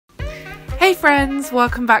Hey friends,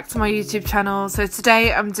 welcome back to my YouTube channel. So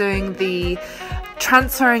today I'm doing the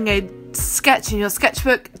transferring a sketch in your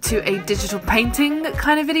sketchbook to a digital painting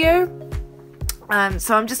kind of video.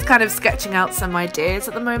 So I'm just kind of sketching out some ideas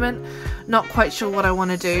at the moment. Not quite sure what I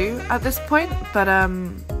want to do at this point, but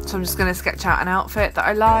so I'm just going to sketch out an outfit that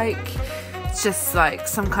I like. It's just like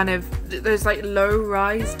some kind of those like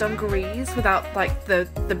low-rise dungarees without like the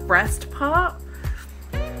breast part.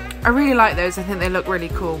 I really like those. I think they look really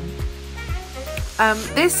cool.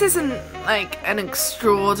 This isn't like an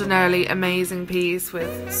extraordinarily amazing piece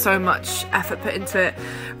with so much effort put into it.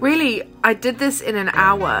 Really, I did this in an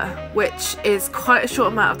hour, which is quite a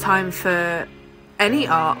short amount of time for any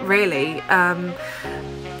art, really.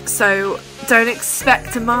 So don't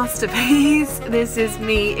expect a masterpiece. This is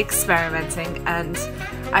me experimenting, and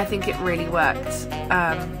I think it really worked.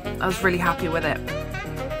 I was really happy with it.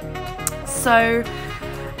 So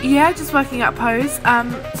yeah, just working out pose.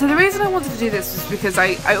 So the reason I wanted to do this was because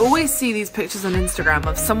I always see these pictures on Instagram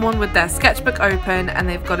of someone with their sketchbook open and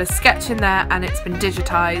they've got a sketch in there and it's been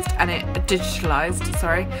digitalized and it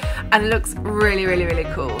looks really, really, really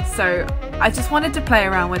cool. So I just wanted to play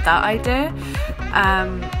around with that idea.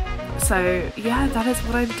 So yeah, that is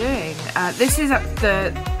what I'm doing. This is at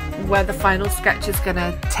where the final sketch is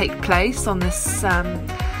gonna take place on this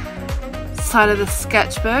side of the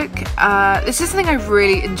sketchbook. This is something I've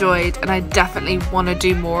really enjoyed and I definitely want to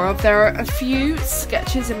do more of. There are a few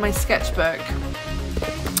sketches in my sketchbook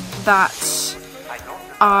that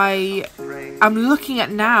I'm looking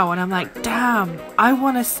at now and I'm like, damn, I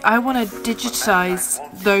want to digitize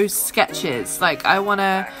those sketches. Like, I want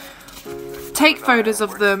to take photos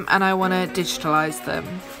of them and I want to digitalize them.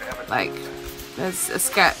 Like, there's a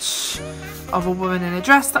sketch of a woman in a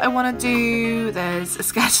dress that I want to do. There's a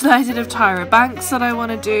sketch that I did of Tyra Banks that I want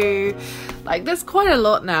to do. Like, there's quite a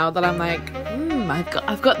lot now that I'm like,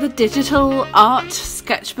 I've got the digital art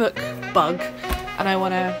sketchbook bug, and I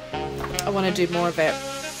want to do more of it.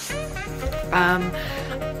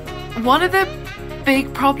 One of the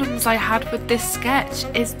big problems I had with this sketch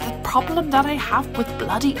is the problem that I have with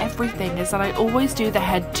bloody everything is that I always do the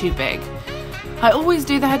head too big. I always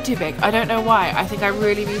do the head too big. I don't know why. I think I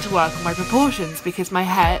really need to work on my proportions because my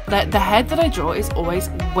head, the head that I draw is always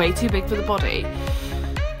way too big for the body.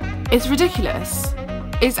 It's ridiculous.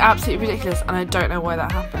 It's absolutely ridiculous, and I don't know why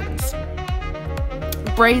that happens.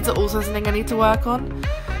 Braids are also something I need to work on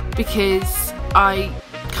because I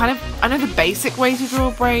know the basic way to draw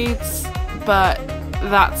braids, but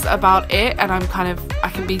that's about it, and I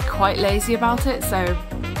can be quite lazy about it, so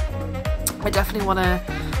I definitely want to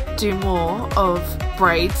do more of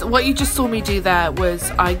braids. What you just saw me do there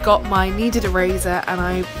was I got my kneaded eraser and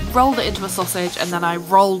I rolled it into a sausage and then I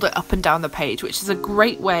rolled it up and down the page, which is a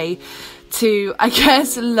great way to, I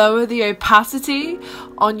guess, lower the opacity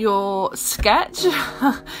on your sketch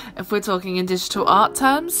if we're talking in digital art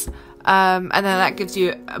terms. And then that gives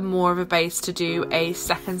you more of a base to do a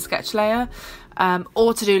second sketch layer.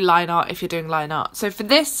 Or to do line art if you're doing line art. So for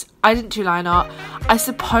this, I didn't do line art. I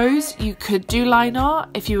suppose you could do line art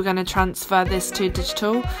if you were going to transfer this to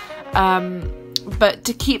digital. But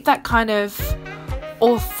to keep that kind of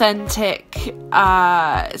authentic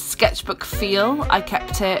sketchbook feel, I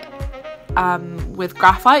kept it with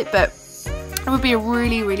graphite. But it would be a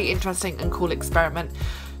really, really interesting and cool experiment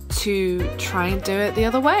to try and do it the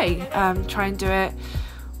other way. Try and do it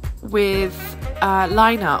with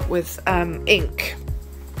line art with ink,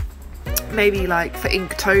 maybe like for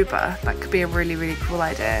Inktober. That could be a really, really cool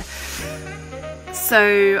idea.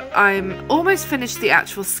 So I'm almost finished the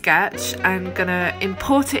actual sketch. I'm gonna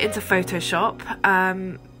import it into Photoshop.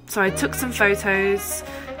 So I took some photos,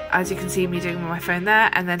 as you can see me doing with my phone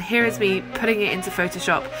there, and then here is me putting it into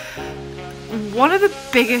Photoshop. One of the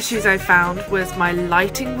big issues I found was my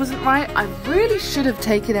lighting wasn't right. I really should have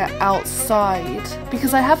taken it outside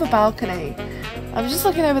because I have a balcony. I'm just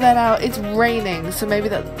looking over there now. It's raining, so maybe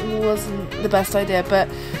that wasn't the best idea, but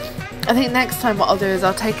I think next time what I'll do is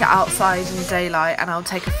I'll take it outside in daylight and I'll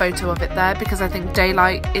take a photo of it there, because I think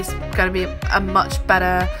daylight is going to be a much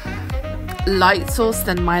better light source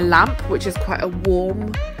than my lamp, which is quite a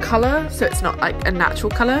warm colour, so it's not like a natural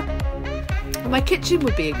colour. My kitchen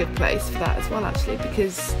would be a good place for that as well, actually,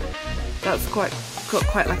 because that's got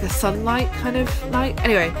quite like a sunlight kind of light.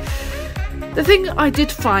 Anyway, the thing I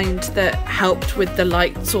did find that helped with the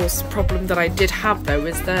light source problem that I did have, though,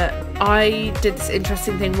 is that I did this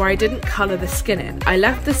interesting thing where I didn't colour the skin in. I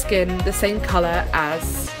left the skin the same colour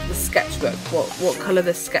as the sketchbook, what colour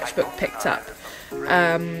the sketchbook picked up.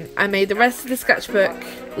 I made the rest of the sketchbook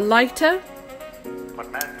lighter,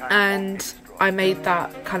 and I made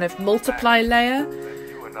that kind of multiply layer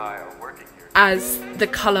as the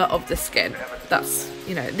colour of the skin. That's,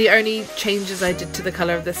 you know, the only changes I did to the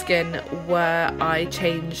colour of the skin were I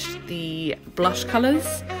changed the blush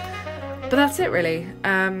colours, but that's it really.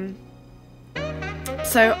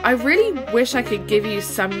 So I really wish I could give you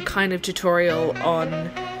some kind of tutorial on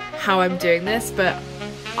how I'm doing this, but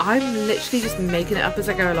I'm literally just making it up as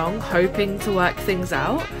I go along, hoping to work things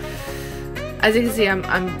out. As you can see,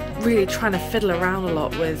 I'm really trying to fiddle around a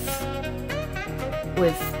lot with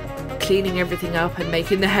cleaning everything up and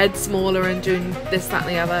making the head smaller and doing this, that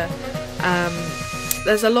and the other.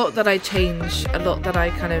 There's a lot that I change, a lot that I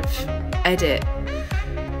kind of edit,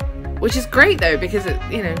 which is great though, because it,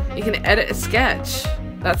 you know, you can edit a sketch.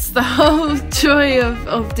 That's the whole joy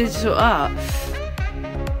of digital art.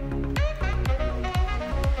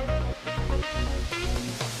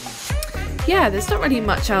 Yeah, there's not really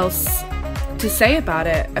much else to say about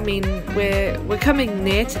it. I mean, we're coming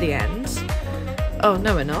near to the end. Oh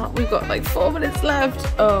no, we're not. We've got like 4 minutes left.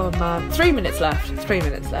 Oh man, 3 minutes left. 3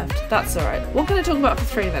 minutes left. That's all right. What can I talk about for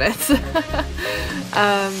 3 minutes?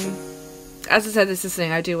 As I said, this is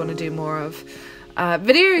something I do want to do more of.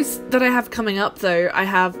 Videos that I have coming up though, I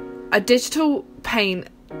have a digital paint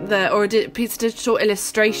or a piece of digital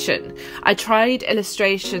illustration. I tried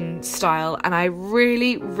illustration style and I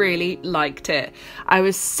really, really liked it. I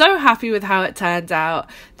was so happy with how it turned out.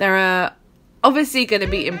 There are obviously going to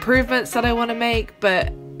be improvements that I want to make,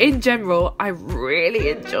 but in general, I really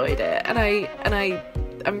enjoyed it, and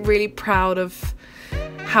I'm really proud of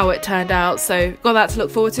how it turned out. So got that to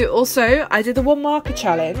look forward to. Also, I did the 1 marker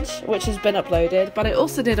challenge, which has been uploaded, but I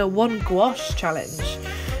also did a 1 gouache challenge,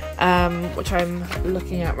 which I'm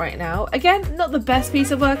looking at right now. Again, not the best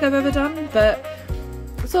piece of work I've ever done, but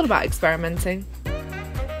it's all about experimenting.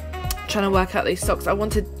 Trying to work out these socks. I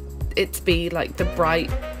wanted it to be like the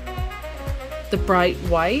bright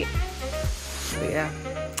white. But yeah.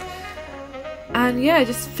 And yeah,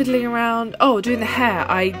 just fiddling around. Oh, doing the hair.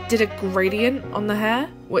 I did a gradient on the hair,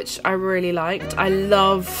 which I really liked. I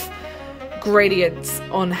love gradients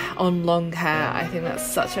on long hair. I think that's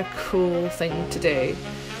such a cool thing to do.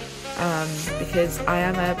 Because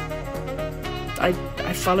I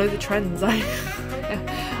follow the trends.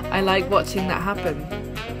 I like watching that happen.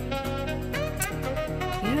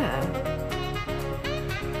 Yeah.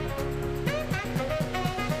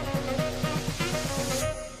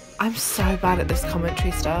 I'm so bad at this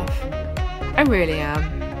commentary stuff. I really am.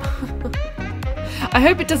 I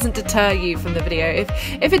hope it doesn't deter you from the video.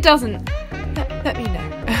 If it doesn't, let me know.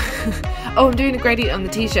 Oh, I'm doing a gradient on the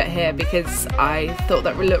t-shirt here because I thought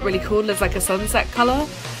that would look really cool as like a sunset colour,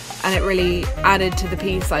 and it really added to the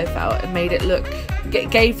piece, I felt, and made it look,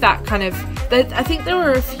 gave that kind of, I think there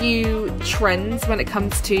were a few trends when it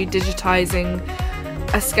comes to digitizing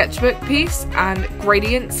a sketchbook piece, and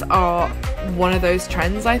gradients are one of those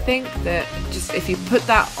trends. I think that just if you put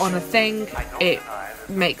that on a thing, it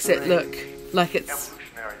makes it look like it's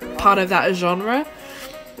part of that genre.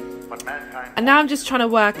 And now I'm just trying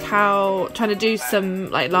to do some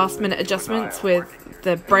like last minute adjustments with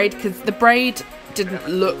the braid, because the braid didn't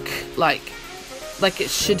look like it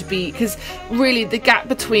should be, because really the gap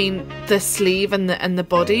between the sleeve and the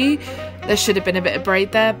body, there should have been a bit of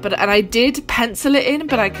braid there, and I did pencil it in,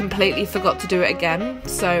 but I completely forgot to do it again,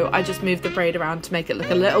 so I just moved the braid around to make it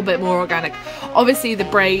look a little bit more organic. Obviously the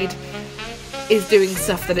braid is doing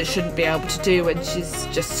stuff that it shouldn't be able to do when she's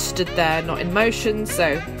just stood there not in motion,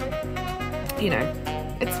 so you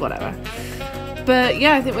know, it's whatever. But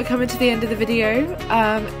yeah, I think we're coming to the end of the video.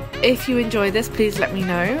 If you enjoy this, please let me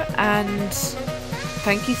know, and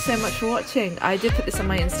thank you so much for watching. I did put this on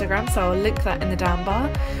my Instagram, so I'll link that in the down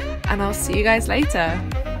bar, and I'll see you guys later.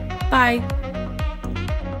 Bye.